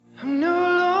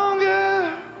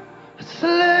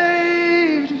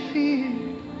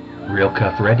Real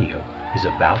Cuff Radio is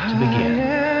about to begin.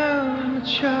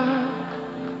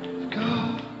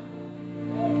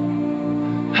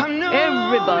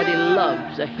 Everybody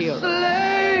loves a hero.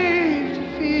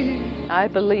 I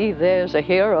believe there's a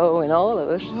hero in all of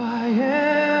us.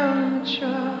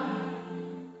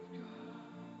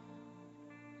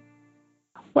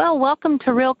 Well, welcome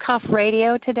to Real Cuff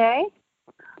Radio today.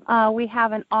 We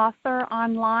have an author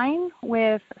online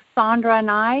with Sandra and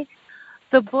I.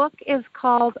 The book is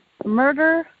called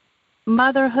Murder,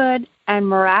 Motherhood, and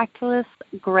Miraculous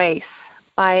Grace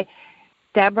by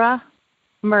Deborah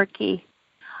Murky.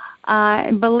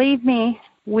 Believe me,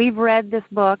 we've read this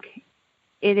book.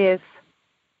 It is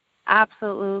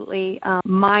absolutely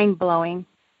mind-blowing.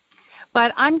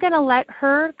 But I'm going to let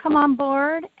her come on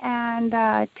board and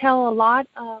tell a lot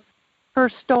of her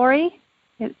story.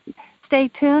 Stay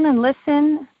tuned and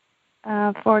listen,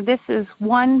 for this is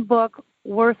one book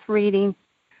worth reading.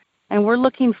 And we're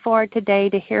looking forward today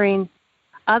to hearing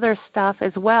other stuff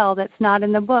as well that's not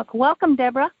in the book. Welcome,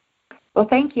 Deborah. Well,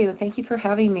 thank you. Thank you for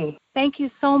having me. Thank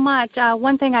you so much.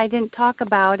 One thing I didn't talk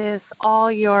about is all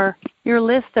your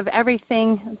list of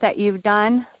everything that you've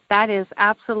done. That is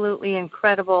absolutely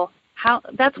incredible.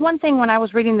 That's one thing when I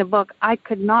was reading the book, I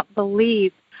could not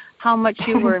believe how much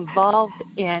you were involved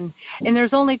in. And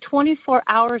there's only 24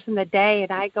 hours in the day,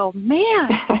 and I go, man,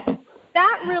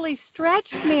 that really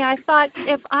stretched me. I thought,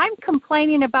 if I'm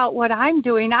complaining about what I'm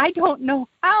doing, I don't know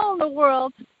how in the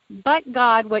world, but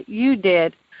God, what you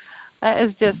did. That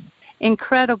is just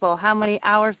incredible, how many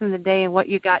hours in the day and what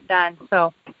you got done.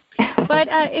 So, but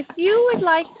if you would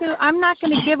like to, I'm not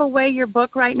going to give away your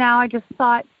book right now. I just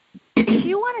thought, if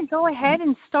you want to go ahead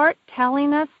and start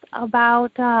telling us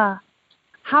about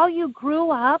how you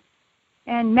grew up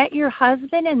and met your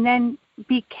husband and then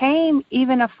became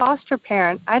even a foster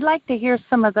parent. I'd like to hear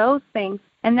some of those things,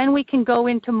 and then we can go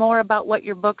into more about what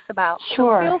your book's about.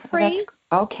 Sure. So feel free.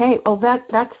 Okay. Well,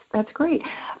 that's great.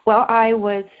 Well, I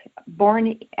was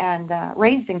born and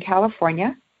raised in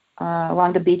California,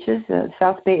 along the beaches, the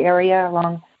South Bay area,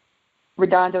 along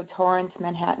Redondo, Torrance,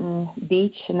 Manhattan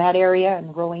Beach, in that area,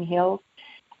 and Rolling Hills.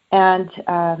 And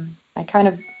I kind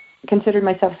of considered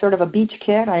myself sort of a beach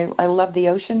kid. I love the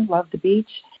ocean, love the beach.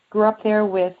 Grew up there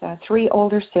with 3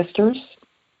 older sisters.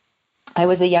 I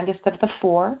was the youngest of the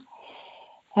 4.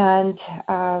 And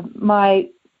my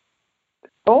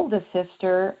oldest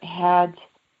sister had,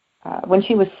 when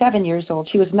she was 7 years old,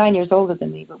 she was 9 years older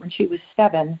than me, but when she was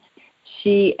 7,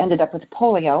 she ended up with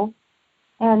polio.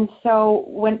 And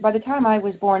so by the time I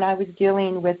was born, I was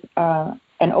dealing with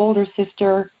an older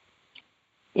sister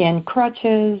in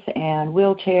crutches and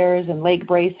wheelchairs and leg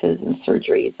braces and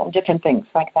surgeries and different things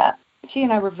like that. She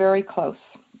and I were very close.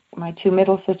 My 2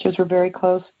 middle sisters were very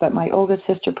close, but my oldest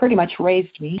sister pretty much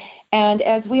raised me. And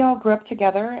as we all grew up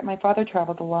together, my father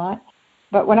traveled a lot.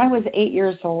 But when I was 8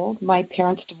 years old, my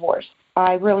parents divorced.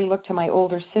 I really looked to my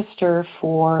older sister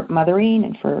for mothering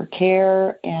and for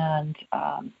care, and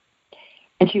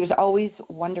she was always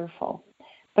wonderful.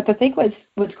 But the thing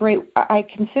was great. I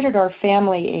considered our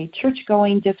family a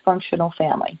church-going, dysfunctional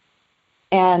family.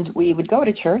 And we would go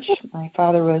to church. My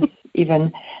father was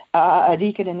even a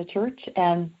deacon in the church,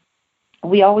 and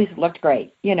we always looked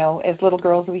great. You know, as little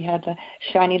girls, we had the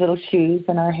shiny little shoes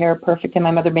and our hair perfect, and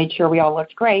my mother made sure we all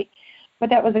looked great. But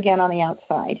that was, again, on the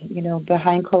outside. You know,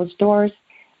 behind closed doors,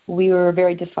 we were a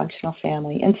very dysfunctional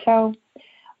family. And so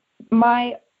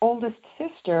my oldest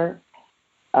sister,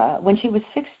 when she was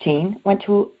 16,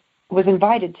 was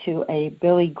invited to a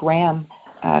Billy Graham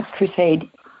crusade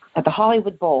at the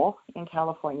Hollywood Bowl in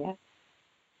California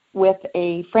with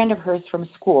a friend of hers from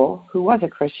school who was a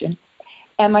Christian,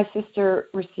 and my sister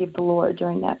received the Lord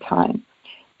during that time.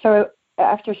 So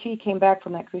after she came back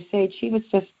from that crusade,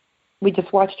 we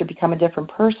just watched her become a different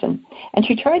person. And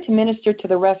she tried to minister to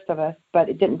the rest of us, but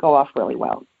it didn't go off really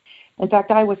well. In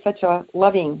fact, I was such a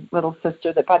loving little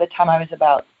sister that by the time I was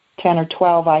about 10 or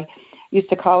 12, I used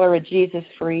to call her a Jesus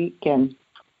freak, and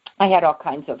I had all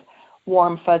kinds of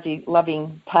warm, fuzzy,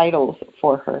 loving titles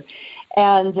for her.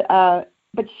 And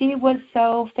but she was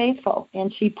so faithful,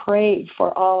 and she prayed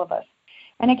for all of us.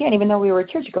 And again, even though we were a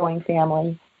church-going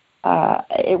family,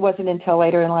 it wasn't until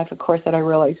later in life, of course, that I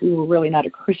realized we were really not a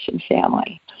Christian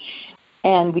family,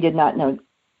 and we did not know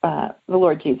the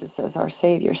Lord Jesus as our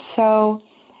Savior. So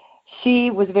she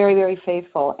was very, very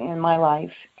faithful in my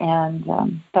life, and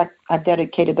in fact, I've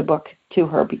dedicated the book to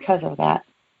her because of that.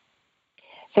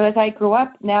 So as I grew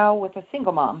up now with a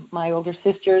single mom, my older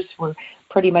sisters were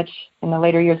pretty much in the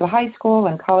later years of high school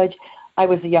and college. I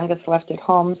was the youngest left at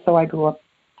home, so I grew up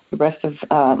the rest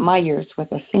of my years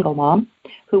with a single mom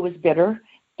who was bitter,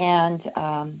 and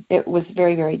it was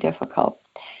very, very difficult.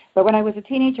 But when I was a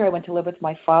teenager, I went to live with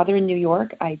my father in New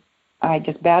York. I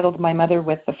just battled my mother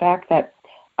with the fact that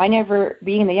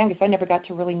being the youngest, I never got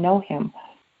to really know him.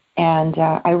 And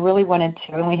I really wanted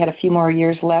to. I only had a few more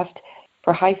years left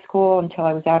for high school until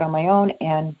I was out on my own,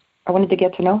 and I wanted to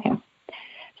get to know him.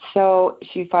 So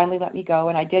she finally let me go,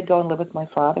 and I did go and live with my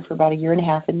father for about a year and a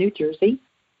half in New Jersey,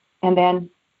 and then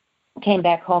came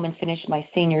back home and finished my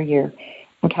senior year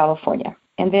in California.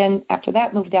 And then after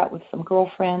that, moved out with some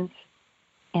girlfriends,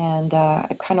 and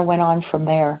I kind of went on from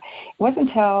there. It wasn't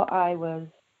until I was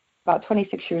about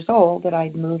 26 years old that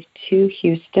I'd moved to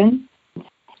Houston.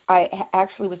 I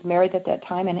actually was married at that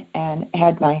time and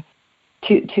had my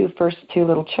first two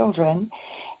little children.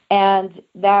 And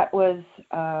that was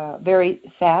very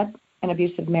sad, an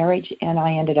abusive marriage, and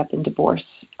I ended up in divorce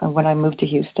when I moved to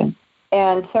Houston.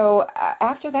 And so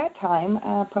after that time,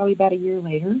 probably about a year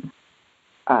later,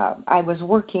 I was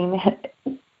working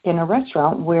in a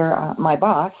restaurant where my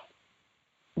boss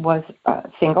was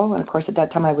single, and of course at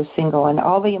that time I was single, and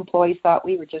all the employees thought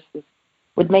we were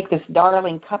would make this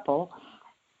darling couple.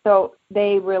 So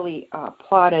they really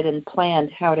plotted and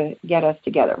planned how to get us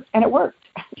together, and it worked.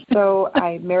 So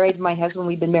I married my husband.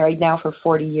 We've been married now for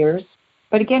 40 years.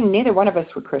 But again, neither one of us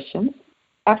were Christians.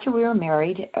 After we were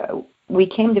married, we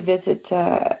came to visit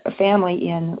a family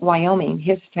in Wyoming,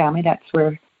 his family. That's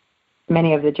where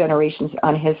many of the generations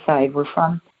on his side were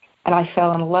from. And I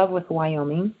fell in love with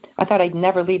Wyoming. I thought I'd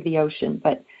never leave the ocean,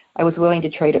 but I was willing to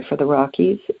trade it for the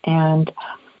Rockies, and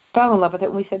fell in love with it.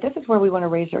 And we said, this is where we want to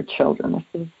raise our children.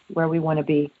 This is where we want to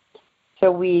be.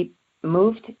 So we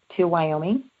moved to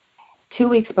Wyoming 2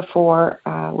 weeks before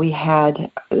we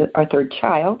had our third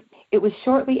child. It was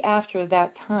shortly after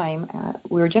that time,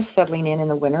 we were just settling in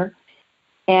the winter,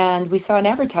 and we saw an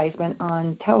advertisement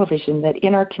on television that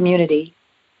in our community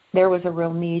there was a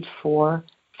real need for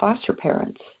foster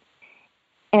parents.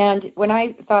 And when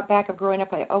I thought back of growing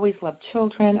up, I always loved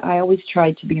children. I always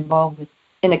tried to be involved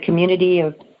in a community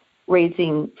of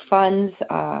raising funds.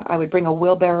 I would bring a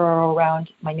wheelbarrow around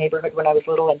my neighborhood when I was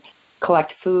little and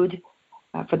collect food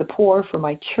for the poor, for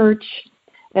my church.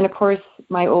 And of course,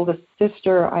 my oldest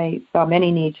sister, I saw many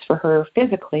needs for her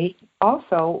physically.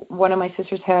 Also, one of my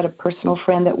sisters had a personal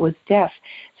friend that was deaf.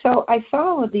 So I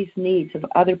saw all of these needs of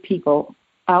other people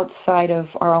outside of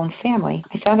our own family.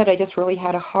 I found that I just really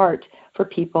had a heart for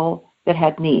people that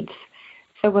had needs.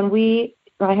 So when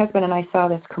my husband and I saw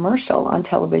this commercial on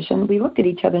television, we looked at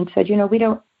each other and said, we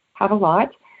don't have a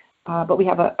lot, but we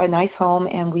have a nice home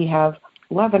and we have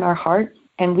love in our heart,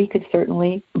 and we could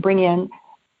certainly bring in,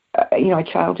 a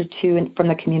child or two from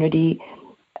the community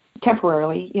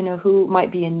temporarily, who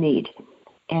might be in need.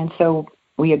 And so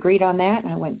we agreed on that,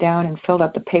 and I went down and filled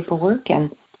out the paperwork,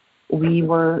 and we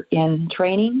were in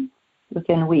training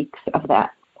within weeks of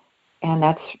that. And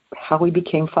that's how we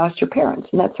became foster parents.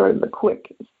 And that's sort of the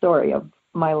quick story of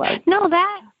my life. No,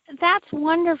 that's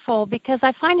wonderful, because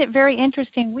I find it very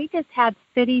interesting. We just had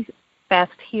Cities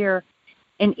Fest here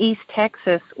in East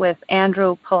Texas with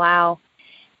Andrew Palau,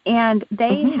 and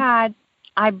they had,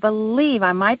 I believe,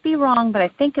 I might be wrong, but I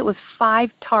think it was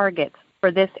 5 targets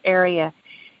for this area.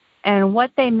 And what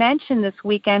they mentioned this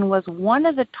weekend was one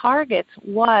of the targets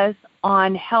was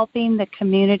on helping the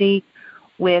community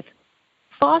with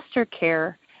foster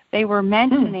care. They were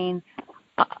mentioning,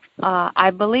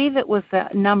 I believe it was the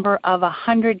number of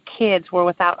 100 kids were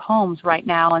without homes right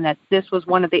now, and that this was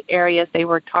one of the areas they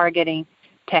were targeting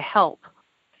to help.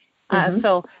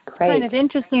 So kind of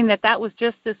interesting that was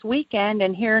just this weekend,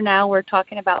 and here now we're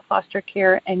talking about foster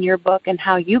care and your book and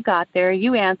how you got there.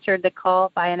 You answered the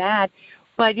call by an ad,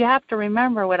 but you have to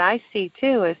remember what I see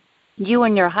too is you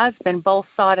and your husband both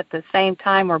saw it at the same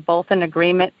time, were both in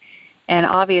agreement, and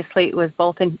obviously it was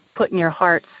both put in your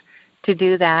hearts to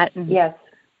do that. And, yes.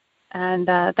 And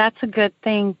that's a good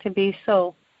thing to be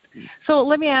so. So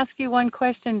let me ask you one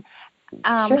question.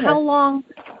 Sure. How long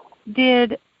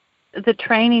did the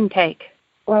training take?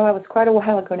 Well, it was quite a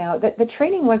while ago now. The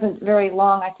training wasn't very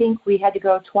long. I think we had to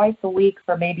go twice a week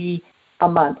for maybe a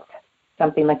month,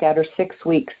 something like that, or 6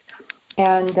 weeks.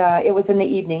 And it was in the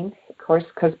evenings, of course,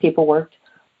 because people worked.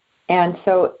 And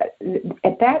so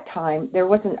at that time, there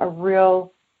wasn't a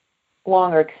real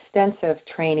long or extensive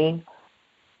training.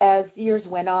 As years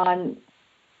went on,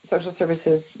 social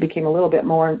services became a little bit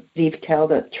more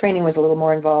detailed. The training was a little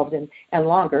more involved and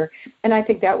longer. And I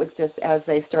think that was just as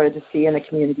they started to see in the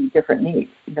community different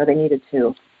needs. They needed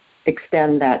to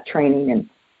extend that training. And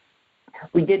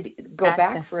we did go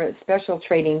back for a special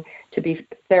training to be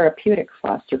therapeutic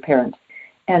foster parents.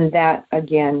 And that,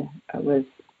 again, was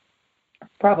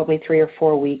probably 3 or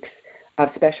 4 weeks of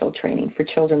special training for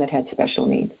children that had special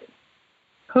needs.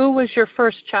 Who was your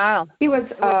first child? He was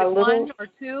a little one or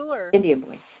two or Indian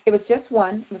boy. It was just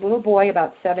one. It was a little boy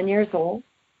about 7 years old.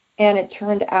 And it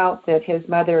turned out that his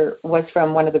mother was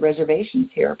from one of the reservations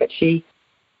here, but she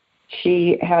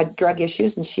had drug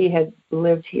issues, and she had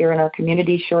lived here in our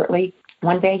community shortly.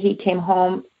 One day he came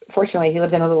home. Fortunately, he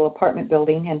lived in a little apartment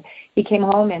building, and he came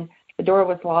home, and the door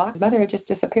was locked. His mother had just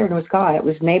disappeared and was gone. It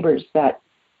was neighbors that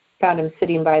found him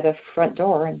sitting by the front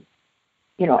door, and,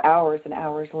 hours and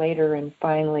hours later, and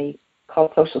finally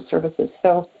called social services.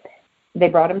 So they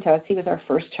brought him to us. He was our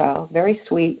first child. Very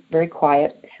sweet, very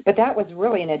quiet. But that was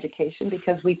really an education,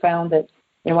 because we found that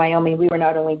in Wyoming, we were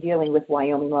not only dealing with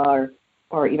Wyoming law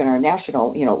or even our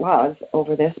national, laws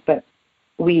over this, but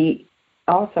we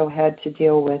also had to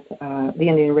deal with the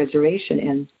Indian reservation,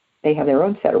 and they have their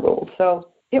own set of rules. So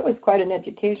it was quite an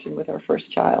education with our first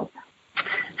child.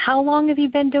 How long have you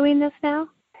been doing this now?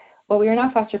 Well, we are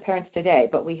not foster parents today,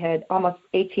 but we had almost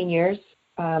 18 years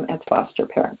as foster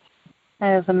parents.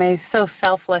 That is amazing. So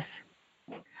selfless.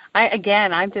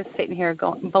 I'm just sitting here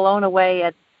blown away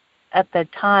at the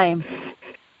time,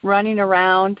 running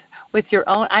around with your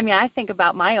own. I think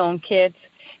about my own kids,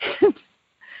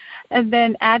 and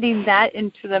then adding that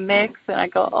into the mix, and I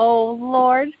go, oh,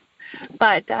 Lord.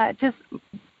 But just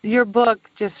your book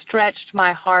just stretched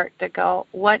my heart to go,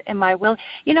 what am I willing?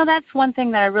 That's one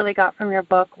thing that I really got from your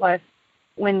book was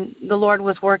when the Lord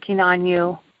was working on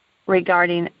you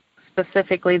regarding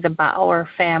specifically the Bauer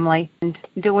family and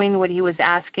doing what he was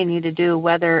asking you to do,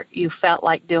 whether you felt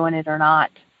like doing it or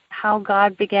not. How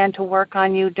God began to work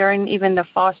on you during even the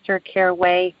foster care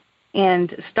way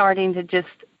and starting to just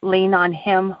lean on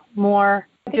him more,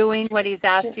 doing what he's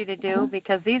asked you to do,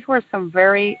 because these were some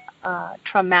very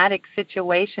traumatic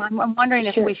situations. I'm wondering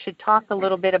if we should talk a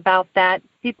little bit about that.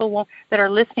 People that are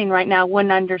listening right now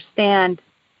wouldn't understand.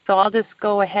 So I'll just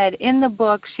go ahead. In the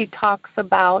book, she talks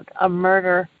about a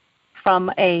murder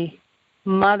from a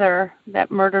mother that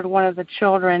murdered one of the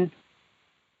children.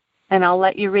 And I'll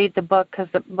let you read the book because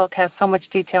the book has so much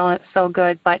detail and it's so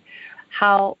good. But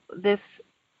how this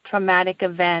traumatic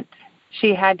event,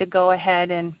 she had to go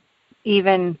ahead and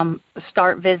even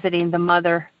start visiting the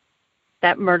mother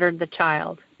that murdered the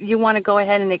child. You want to go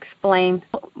ahead and explain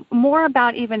more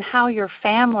about even how your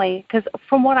family, because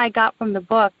from what I got from the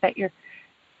book, that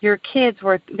your kids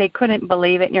they couldn't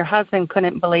believe it, and your husband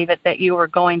couldn't believe it, that you were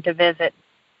going to visit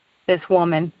this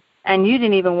woman, and you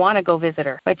didn't even want to go visit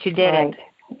her, but you did it.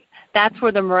 That's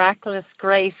where the miraculous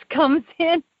grace comes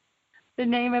in, the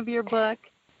name of your book.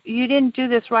 You didn't do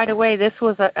this right away. This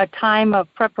was a time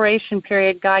of preparation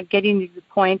period, God getting you to the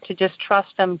point to just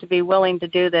trust him, to be willing to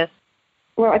do this.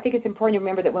 Well, I think it's important to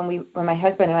remember that when my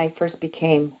husband and I first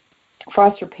became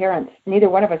foster parents, neither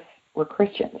one of us were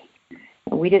Christians.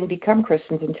 We didn't become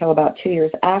Christians until about 2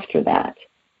 years after that.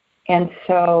 And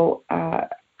so...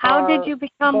 How did you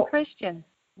become Christian?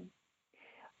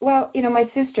 Well,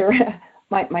 my sister,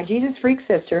 my Jesus freak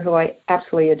sister, who I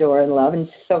absolutely adore and love and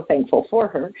so thankful for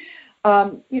her,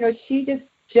 she just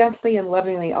gently and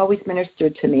lovingly always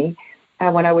ministered to me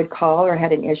when I would call or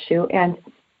had an issue. And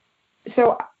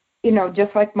so,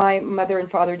 just like my mother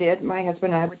and father did, my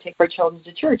husband and I would take our children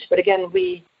to church. But again,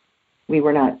 we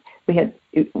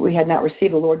had not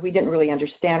received the Lord. We didn't really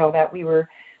understand all that.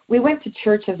 We went to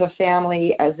church as a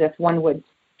family as if one would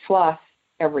floss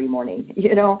every morning.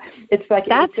 It's like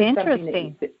that's it's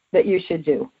interesting that you should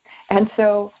do. And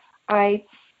so my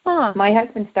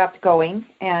husband stopped going,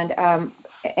 and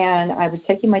I was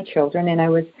taking my children, and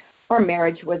our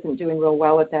marriage wasn't doing real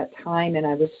well at that time, and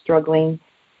I was struggling.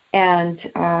 And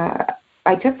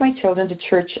I took my children to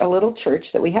church, a little church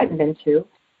that we hadn't been to,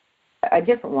 a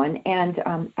different one, and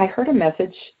I heard a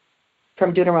message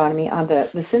from Deuteronomy on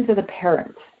the sins of the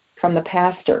parents from the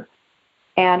pastor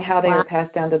and how they were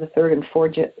passed down to the third and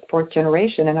fourth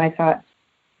generation. And I thought,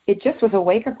 it just was a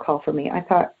wake-up call for me. I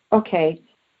thought, okay,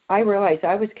 I realized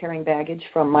I was carrying baggage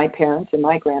from my parents and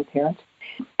my grandparents,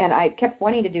 and I kept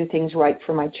wanting to do things right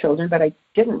for my children, but I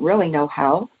didn't really know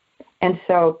how. And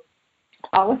so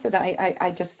all of a sudden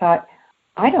I just thought,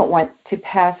 I don't want to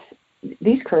pass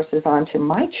these curses on to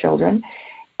my children.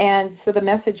 And so the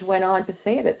message went on to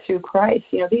say that through Christ,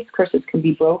 these curses can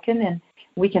be broken, and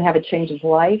we can have a change of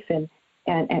life, and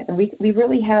we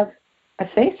really have a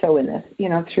say-so in this,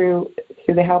 through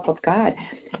the help of God.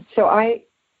 So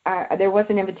there was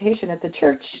an invitation at the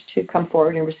church to come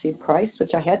forward and receive Christ,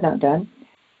 which I had not done.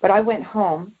 But I went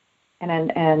home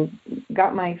and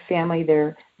got my family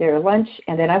their lunch,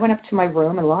 and then I went up to my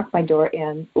room and locked my door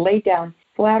and laid down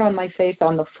flat on my face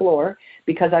on the floor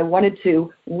because I wanted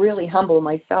to really humble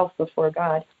myself before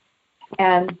God.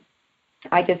 And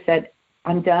I just said,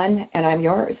 I'm done, and I'm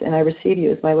yours, and I receive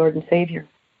you as my Lord and Savior.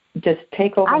 just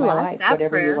take over I my like life, that whatever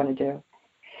prayer. you want to do.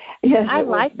 Yes, I it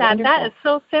was like that. wonderful. That is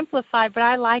so simplified, but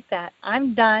I like that.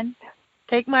 I'm done.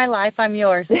 Take my life. I'm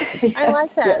yours. I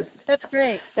like that. Yes. That's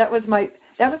great. That was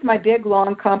my big,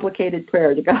 long, complicated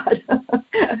prayer to God.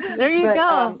 There you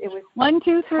go. It was 1,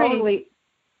 2, 3. totally,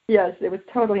 yes, it was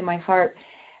totally my heart.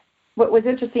 What was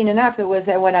interesting enough was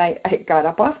that when I got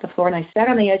up off the floor and I sat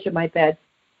on the edge of my bed,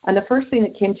 and the first thing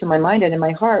that came to my mind and in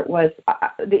my heart was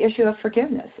the issue of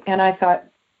forgiveness. And I thought,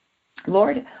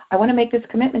 Lord, I want to make this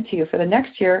commitment to you for the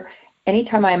next year.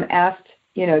 Anytime I'm asked,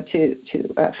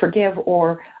 to forgive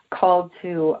or called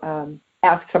to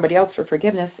ask somebody else for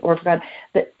forgiveness or for God,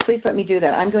 that please let me do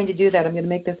that. I'm going to do that. I'm going to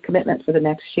make this commitment for the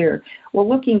next year. Well,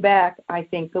 looking back, I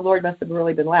think the Lord must have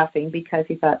really been laughing because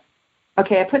he thought,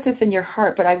 okay, I put this in your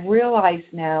heart, but I realize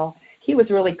now he was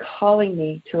really calling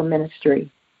me to a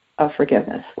ministry of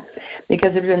forgiveness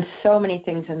because there have been so many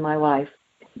things in my life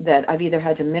that I've either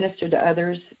had to minister to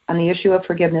others on the issue of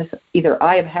forgiveness. Either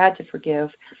I have had to forgive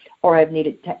or I've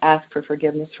needed to ask for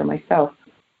forgiveness for myself.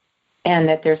 And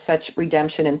that there's such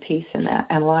redemption and peace in that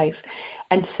and life.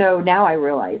 And so now I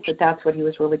realize that that's what he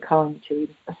was really calling me to. He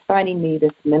was assigning me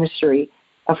this ministry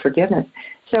of forgiveness.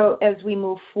 So as we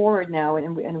move forward now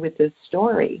and with this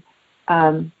story,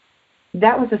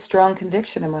 that was a strong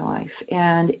conviction in my life.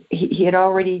 And he had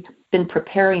already been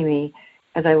preparing me,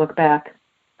 as I look back,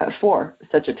 for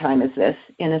such a time as this,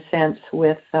 in a sense,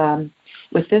 with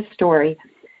this story.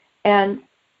 And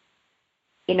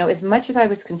as much as I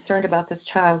was concerned about this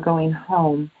child going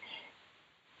home,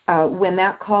 when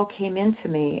that call came into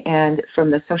me and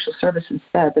from the social services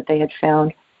said that they had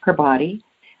found her body,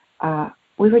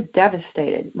 we were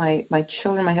devastated. My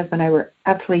children, my husband and I were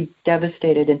absolutely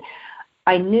devastated. And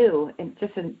I knew, and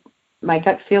just in my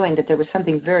gut feeling, that there was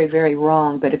something very, very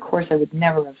wrong. But, of course, I would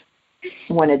never have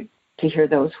wanted to hear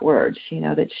those words,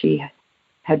 that she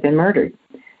had been murdered.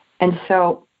 And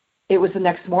so it was the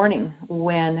next morning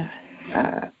when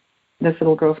this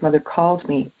little girl's mother called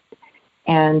me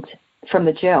and from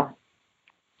the jail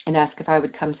and asked if I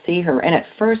would come see her. And at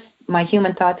first, my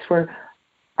human thoughts were,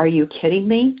 are you kidding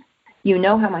me? You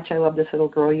know how much I love this little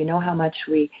girl. You know how much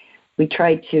we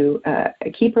tried to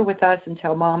keep her with us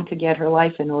until Mom could get her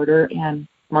life in order, and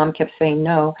Mom kept saying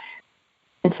no.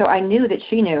 And so I knew that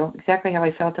she knew exactly how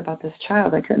I felt about this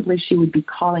child. I couldn't believe she would be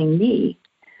calling me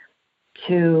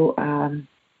to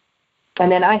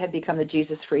and then I had become the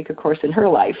Jesus freak, of course, in her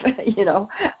life,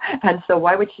 And so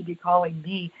why would she be calling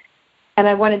me? And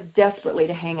I wanted desperately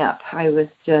to hang up. I was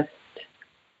just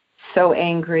so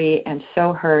angry and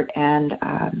so hurt and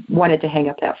wanted to hang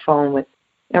up that phone with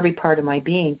every part of my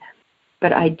being.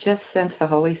 But I just sensed the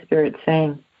Holy Spirit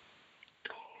saying,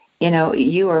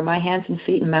 you are my hands and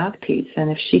feet and mouthpiece. And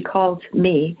if she called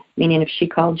me, meaning if she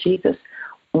called Jesus,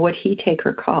 would he take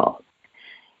her call?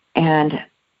 And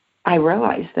I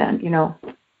realized then,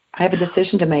 I have a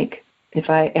decision to make. If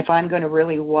I'm going to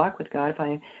really walk with God, if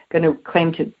I'm going to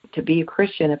claim to be a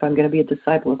Christian, if I'm going to be a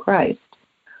disciple of Christ,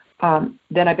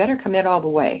 then I better commit all the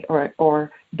way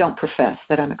or don't profess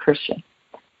that I'm a Christian.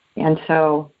 And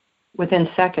so within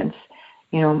seconds,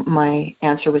 my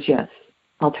answer was yes,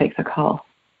 I'll take the call.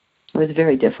 It was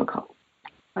very difficult.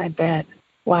 I bet.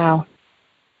 Wow.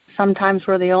 Sometimes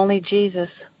we're the only Jesus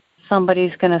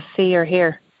somebody's going to see or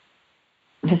hear.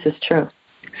 This is true.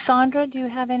 Sandra, do you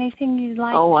have anything you'd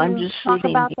like I'm to just talk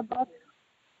sitting. about the book?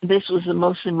 This was the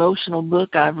most emotional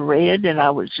book I've read, and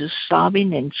I was just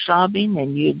sobbing, and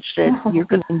you'd said, you're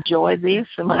going to enjoy this,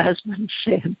 and my husband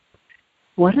said,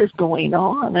 what is going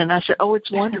on? And I said,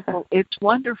 it's wonderful. It's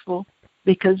wonderful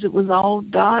because it was all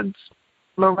God's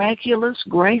miraculous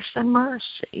grace and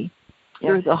mercy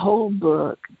through the whole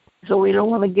book. So we don't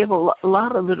want to give a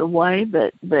lot of it away,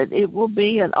 but it will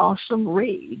be an awesome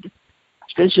read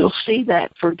because you'll see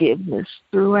that forgiveness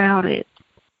throughout it,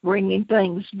 bringing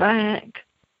things back.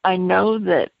 I know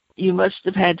that you must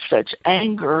have had such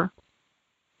anger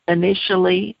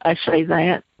initially, I say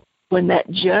that, when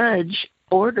that judge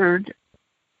ordered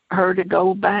her to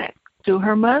go back to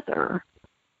her mother.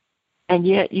 And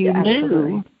yet you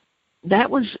knew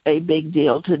that was a big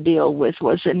deal to deal with,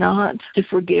 was it not, to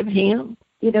forgive him?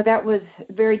 That was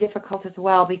very difficult as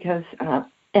well because,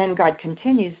 and God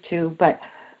continues to, but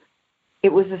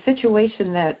it was a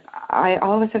situation that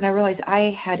all of a sudden I realized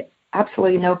I had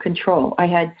absolutely no control. I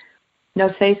had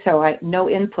no say-so, no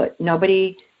input.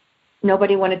 Nobody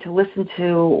wanted to listen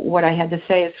to what I had to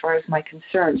say as far as my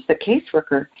concerns. The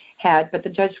caseworker had, but the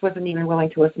judge wasn't even willing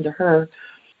to listen to her.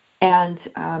 And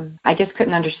I just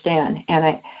couldn't understand.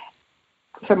 And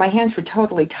so my hands were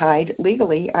totally tied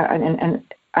legally, and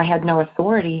I had no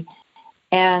authority,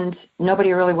 and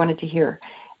nobody really wanted to hear.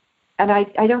 And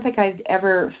I don't think I'd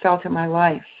ever felt in my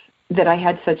life that I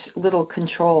had such little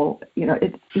control.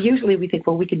 Usually we think,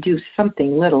 well, we could do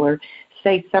something little or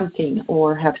say something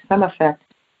or have some effect.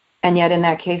 And yet in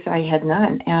that case, I had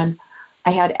none. And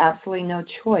I had absolutely no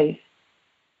choice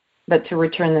but to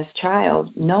return this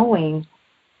child, knowing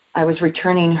I was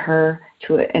returning her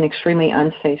to an extremely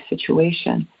unsafe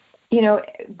situation.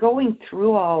 Going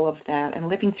through all of that and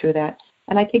living through that,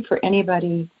 and I think for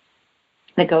anybody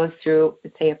that goes through,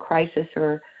 let's say, a crisis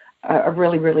or a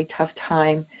really, really tough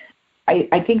time,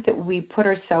 I think that we put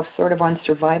ourselves sort of on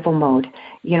survival mode.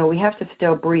 We have to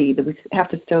still breathe. We have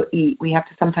to still eat. We have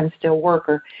to sometimes still work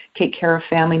or take care of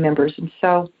family members. And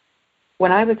so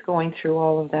when I was going through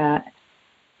all of that,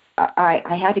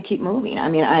 I had to keep moving. I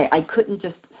mean, I couldn't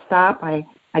just stop. I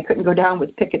couldn't go down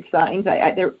with picket signs.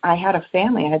 I had a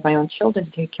family. I had my own children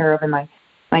to take care of and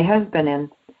my husband, and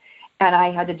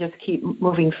I had to just keep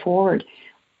moving forward.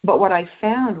 But what I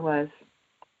found was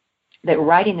that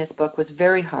writing this book was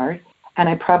very hard, and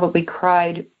I probably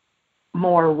cried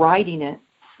more writing it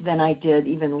than I did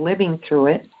even living through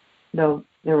it, though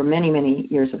there were many, many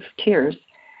years of tears,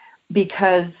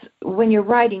 because when you're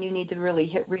writing, you need to really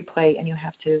hit replay, and you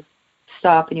have to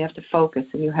stop, and you have to focus,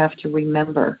 and you have to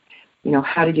remember,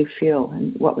 how did you feel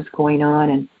and what was going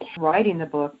on. And writing the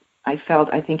book, I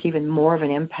felt, I think, even more of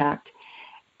an impact.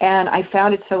 And I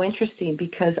found it so interesting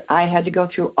because I had to go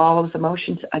through all those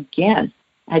emotions again.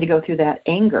 I had to go through that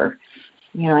anger.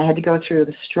 I had to go through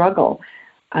the struggle.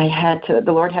 The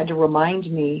Lord had to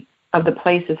remind me of the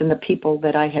places and the people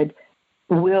that I had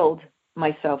willed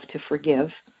myself to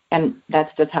forgive. And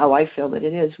that's just how I feel that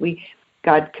it is.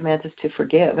 God commands us to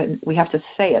forgive, and we have to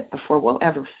say it before we'll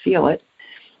ever feel it.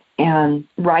 And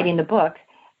writing the book,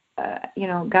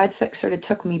 God sort of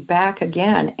took me back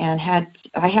again, and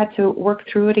I had to work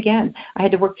through it again. I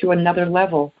had to work through another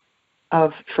level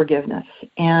of forgiveness.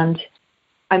 And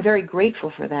I'm very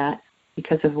grateful for that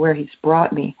because of where He's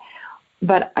brought me.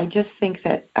 But I just think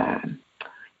that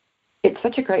it's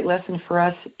such a great lesson for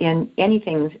us in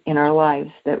anything in our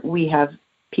lives that we have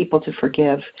people to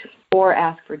forgive or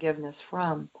ask forgiveness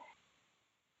from.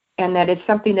 And that it's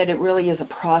something that it really is a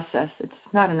process. It's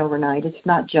not an overnight. It's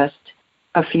not just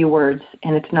a few words,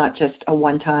 and it's not just a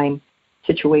one-time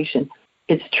situation.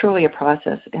 It's truly a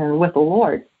process. And with the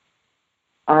Lord,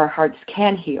 our hearts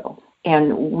can heal,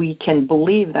 and we can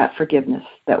believe that forgiveness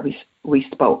that we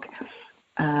spoke.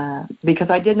 Because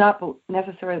I did not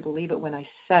necessarily believe it when I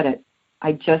said it.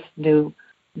 I just knew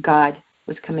God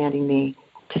was commanding me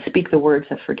to speak the words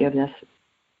of forgiveness.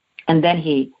 And then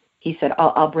He said,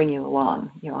 I'll bring you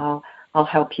along. I'll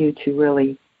help you to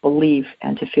really believe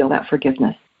and to feel that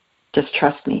forgiveness. Just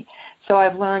trust me. So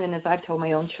I've learned, and as I've told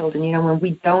my own children, when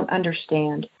we don't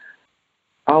understand,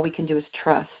 all we can do is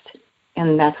trust.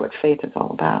 And that's what faith is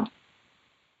all about.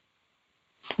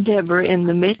 Deborah, in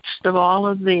the midst of all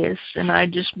of this, and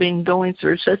I'd just been going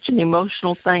through such an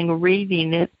emotional thing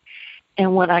reading it,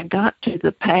 and when I got to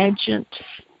the pageant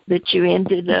that you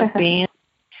ended up in,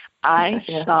 I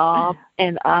sobbed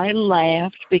and I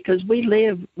laughed because we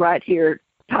live right here.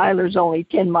 Tyler's only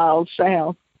 10 miles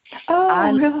south.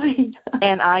 Oh, really?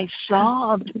 And I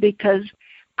sobbed because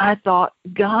I thought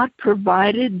God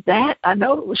provided that. I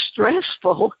know it was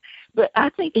stressful, but I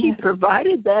think He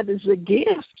provided that as a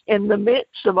gift in the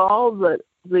midst of all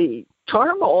the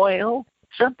turmoil,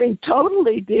 something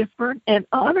totally different, and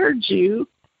honored you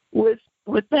with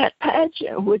that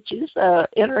pageant, which is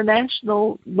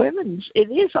International Women's. It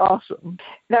is awesome.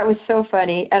 That was so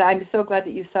funny, and I'm so glad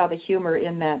that you saw the humor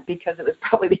in that, because it was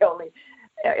probably the only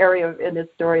area in this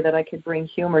story that I could bring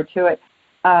humor to it.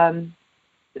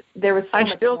 There was so much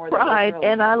more. I still cried, really...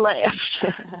 and I laughed.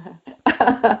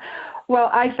 Well,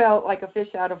 I felt like a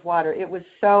fish out of water. It was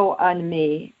so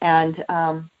un-me, and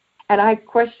I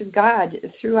questioned God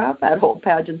throughout that whole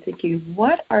pageant, thinking,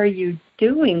 what are you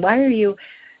doing? Why are you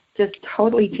just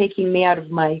totally taking me out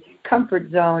of my comfort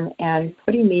zone and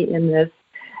putting me in this,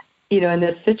 in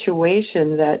this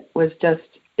situation that was just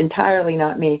entirely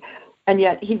not me? And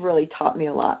yet He really taught me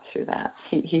a lot through that.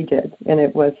 He did, and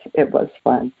it was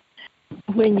fun.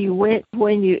 When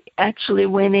you actually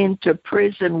went into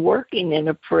prison, working in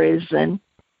a prison,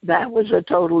 that was a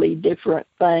totally different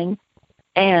thing.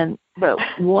 But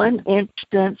one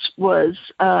instance was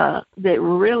that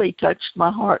really touched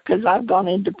my heart, because I've gone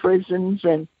into prisons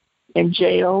and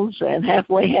jails and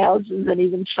halfway houses and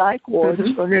even psych wards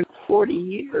for nearly 40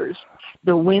 years.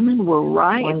 The women were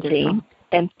rioting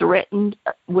and threatened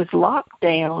with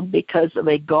lockdown because of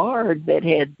a guard that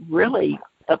had really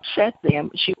upset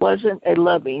them. She wasn't a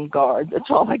loving guard. That's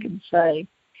all I can say.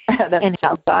 And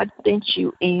how God sent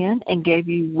you in and gave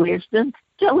you wisdom.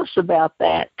 Tell us about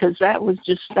that, because that was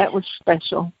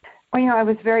special. Well, I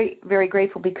was very, very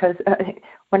grateful because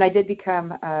when I did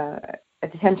become a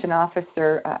detention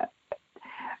officer,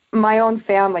 my own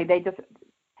family,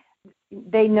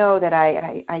 they know that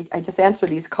I just answer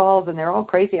these calls, and they're all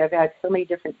crazy. I've had so many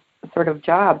different sort of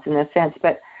jobs in a sense.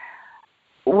 But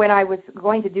when I was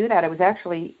going to do that, I was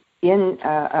actually in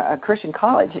a Christian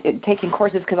college taking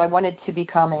courses because I wanted to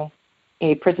become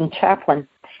a prison chaplain.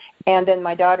 And then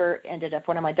one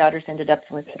of my daughters ended up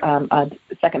with a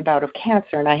second bout of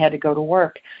cancer, and I had to go to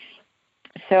work.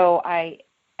 So I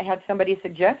had somebody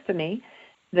suggest to me,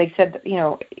 they said,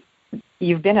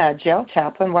 you've been a jail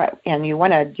chaplain, and you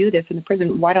want to do this in the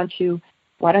prison. Why don't you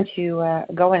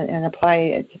go and apply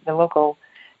at the local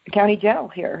county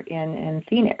jail here in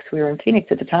Phoenix? We were in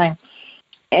Phoenix at the time.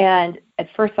 And at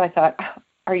first I thought,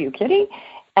 are you kidding?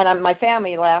 And my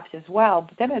family laughed as well.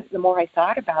 But then the more I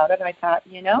thought about it, I thought,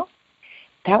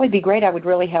 that would be great. I would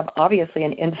really have, obviously,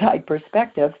 an inside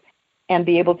perspective and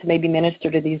be able to maybe minister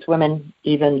to these women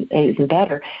even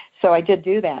better. So I did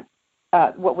do that.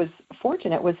 What was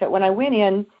fortunate was that when I went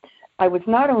in, I was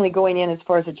not only going in as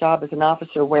far as a job as an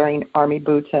officer wearing Army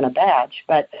boots and a badge,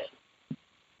 but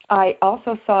I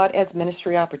also saw it as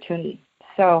ministry opportunity.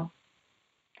 So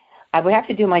I would have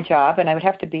to do my job, and I would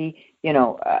have to be,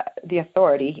 the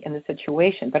authority in the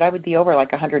situation. But I would be over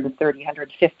like 130,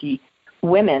 150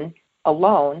 women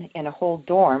alone in a whole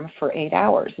dorm for 8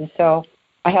 hours. And so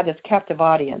I had this captive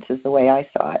audience is the way I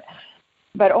saw it.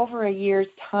 But over a year's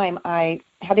time, I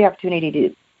had the opportunity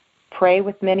to pray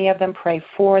with many of them, pray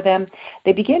for them.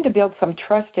 They began to build some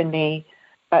trust in me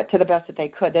to the best that they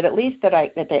could, that at least that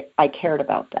I cared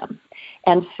about them.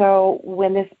 And so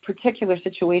when this particular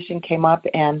situation came up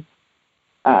and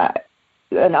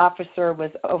an officer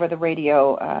was over the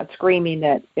radio screaming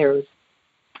that there was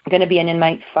going to be an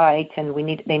inmate fight and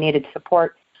they needed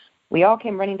support, we all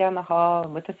came running down the hall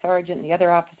and with the sergeant and the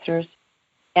other officers.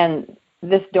 And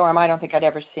this dorm, I don't think I'd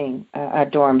ever seen a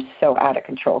dorm so out of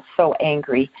control, so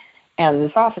angry. And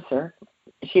this officer,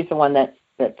 she's the one that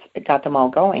got them all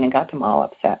going and got them all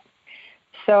upset.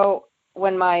 So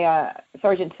when my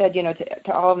sergeant said,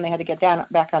 to all of them they had to get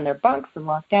back on their bunks and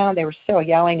lock down, they were still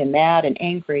yelling and mad and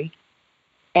angry.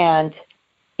 And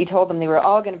he told them they were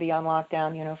all going to be on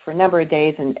lockdown, for a number of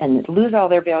days and lose all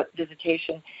their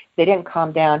visitation. They didn't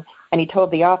calm down. And he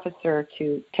told the officer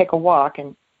to take a walk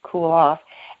and cool off.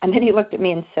 And then he looked at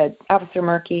me and said, Officer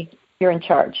Murky, you're in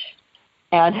charge.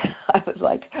 And I was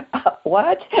like,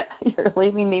 what? You're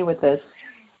leaving me with this,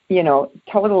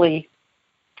 totally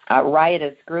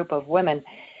riotous group of women.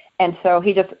 And so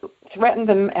he just threatened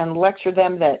them and lectured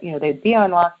them that, they'd be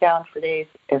on lockdown for days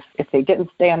if they didn't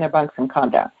stay on their bunks and calm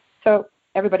down. So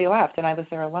everybody left, and I was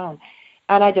there alone.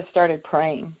 And I just started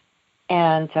praying.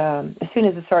 And as soon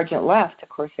as the sergeant left, of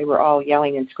course, they were all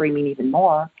yelling and screaming even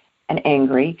more and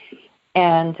angry.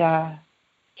 And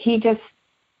he just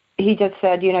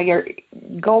said,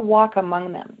 go walk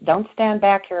among them. Don't stand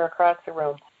back here across the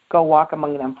room. Go walk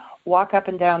among them. Walk up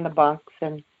and down the bunks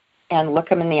and look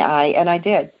them in the eye. And I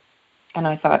did. And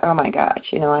I thought, oh, my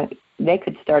gosh, they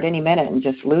could start any minute and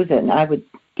just lose it, and I would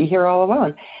be here all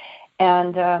alone.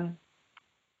 And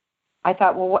I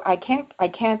thought, well, I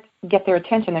can't get their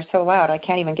attention. They're so loud. I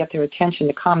can't even get their attention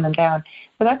to calm them down.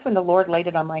 So that's when the Lord laid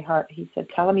it on my heart. He said,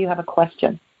 tell them you have a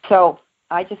question. So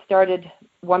I just started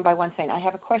one by one saying, I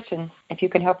have a question. If you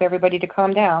can help everybody to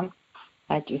calm down.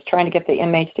 I was trying to get the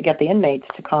inmates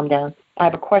to calm down. I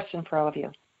have a question for all of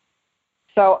you.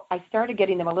 So I started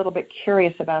getting them a little bit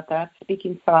curious about that,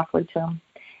 speaking softly to them.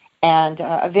 And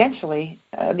eventually,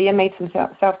 the inmates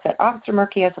themselves said, Officer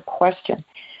Murky has a question.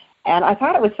 And I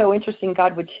thought it was so interesting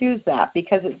God would choose that,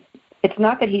 because it's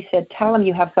not that he said, tell them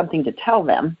you have something to tell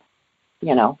them.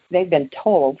 They've been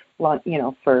told,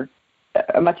 for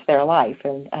much of their life,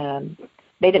 and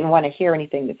they didn't want to hear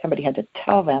anything that somebody had to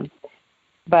tell them.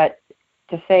 But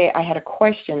to say I had a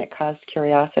question, it caused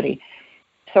curiosity.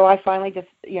 So I finally just,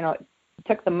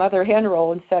 took the mother hen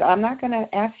role and said, I'm not going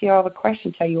to ask you all the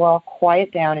questions until you all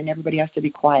quiet down and everybody has to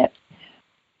be quiet.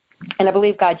 And I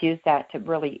believe God used that to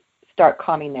really start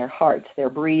calming their hearts, their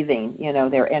breathing,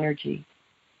 their energy.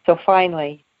 So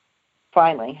finally,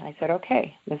 I said,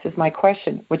 okay, this is my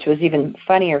question, which was even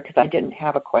funnier because I didn't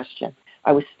have a question.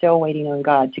 I was still waiting on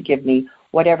God to give me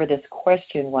whatever this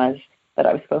question was that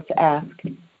I was supposed to ask.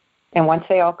 And once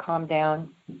they all calmed down,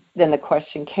 then the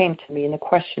question came to me, and the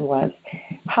question was,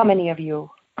 how many of you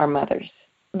are mothers?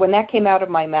 When that came out of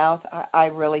my mouth, I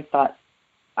really thought,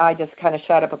 I just kind of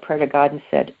shot up a prayer to God and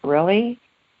said, really?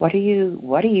 What are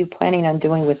you planning on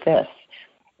doing with this?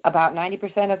 About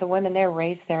 90% of the women there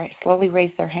slowly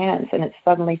raised their hands, and it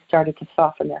suddenly started to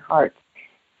soften their hearts.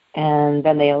 And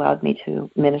then they allowed me to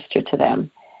minister to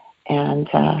them. And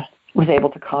was able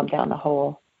to calm down the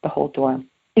whole dorm.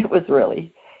 It was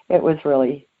really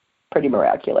pretty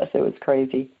miraculous. It was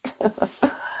crazy.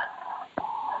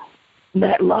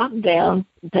 That lockdown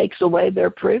takes away their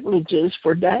privileges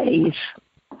for days.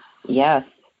 Yes.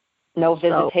 No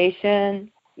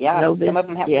visitation. Yeah. No some of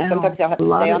them have. Sometimes they'll have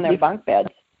to stay on their bunk beds.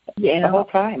 Yeah. The whole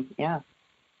time. Yeah.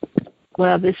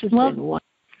 Well, this has been one.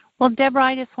 Well, Deborah,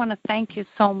 I just want to thank you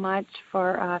so much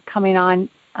for coming on.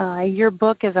 Your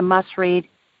book is a must-read.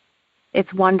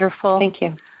 It's wonderful. Thank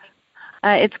you.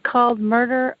 It's called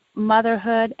Murder,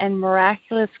 Motherhood, and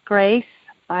Miraculous Grace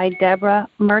by Deborah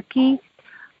Murky.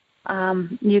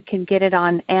 You can get it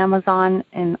on Amazon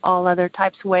and all other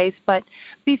types of ways. But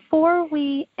before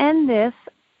we end this,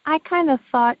 I kind of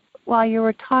thought while you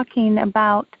were talking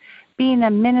about being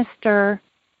a minister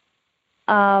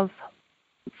of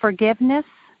forgiveness,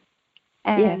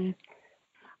 and yes.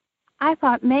 I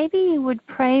thought maybe you would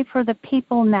pray for the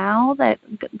people now that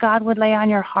God would lay on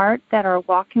your heart that are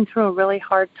walking through a really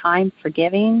hard time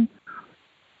forgiving,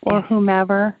 or yes.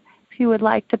 whomever. If you would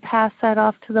like to pass that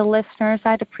off to the listeners,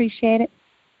 I'd appreciate it.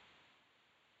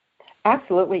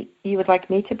 Absolutely. You would like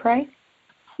me to pray?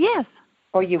 Yes.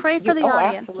 Or you pray for the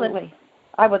audience. Absolutely. Let's...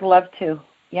 I would love to.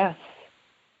 Yes.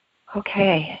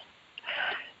 Okay.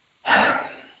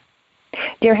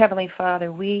 Dear Heavenly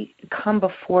Father, we come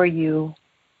before you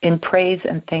in praise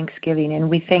and thanksgiving, and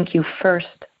we thank you first,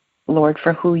 Lord,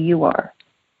 for who you are.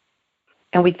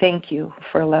 And we thank you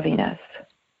for loving us.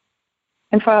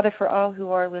 And Father, for all who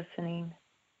are listening,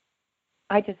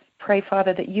 I just pray,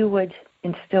 Father, that you would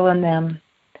instill in them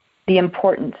the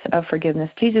importance of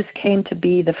forgiveness. Jesus came to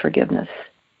be the forgiveness.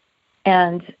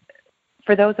 And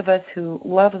for those of us who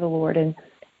love the Lord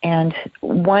and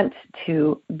want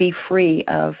to be free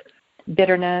of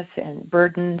bitterness and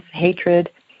burdens, hatred,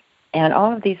 and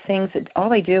all of these things, all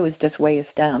they do is just weigh us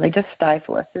down. They just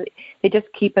stifle us. They just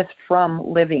keep us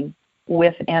from living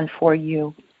with and for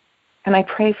you. And I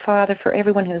pray, Father, for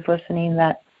everyone who's listening,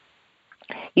 that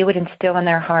you would instill in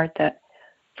their heart that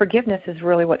forgiveness is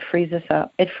really what frees us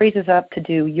up. It frees us up to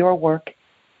do your work,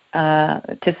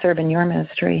 to serve in your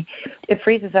ministry. It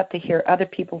frees us up to hear other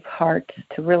people's hearts,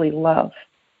 to really love.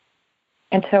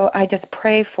 And so I just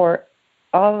pray for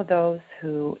all of those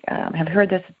who have heard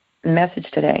this message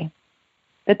today,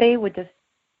 that they would just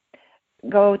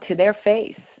go to their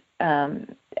face,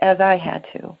 as I had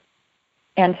to,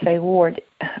 and say, Lord,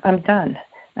 I'm done.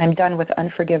 I'm done with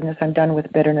unforgiveness. I'm done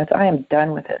with bitterness. I am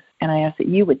done with this. And I ask that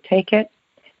you would take it,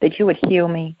 that you would heal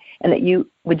me, and that you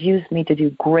would use me to do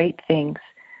great things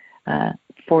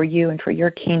for you and for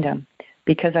your kingdom,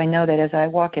 because I know that as I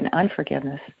walk in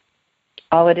unforgiveness,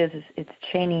 all it is it's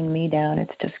chaining me down.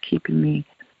 It's just keeping me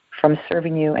from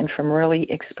serving you and from really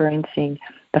experiencing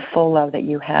the full love that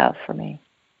you have for me.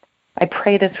 I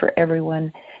pray this for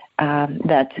everyone,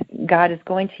 that God is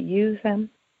going to use them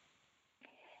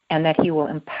and that he will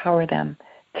empower them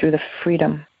through the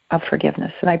freedom of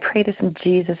forgiveness. And I pray this in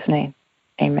Jesus' name.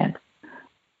 Amen.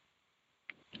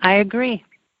 I agree.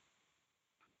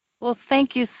 Well,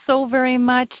 thank you so very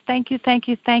much. Thank you.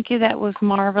 That was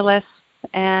marvelous.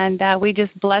 And we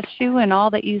just bless you and all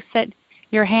that you set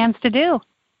your hands to do.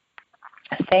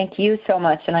 Thank you so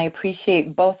much, and I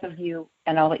appreciate both of you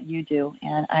and all that you do.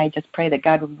 And I just pray that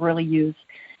God would really use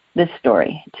this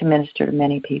story to minister to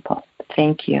many people.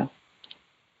 Thank you.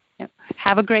 Yep.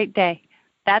 Have a great day.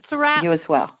 That's a wrap. You as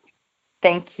well.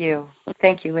 Thank you.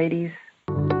 Thank you, ladies.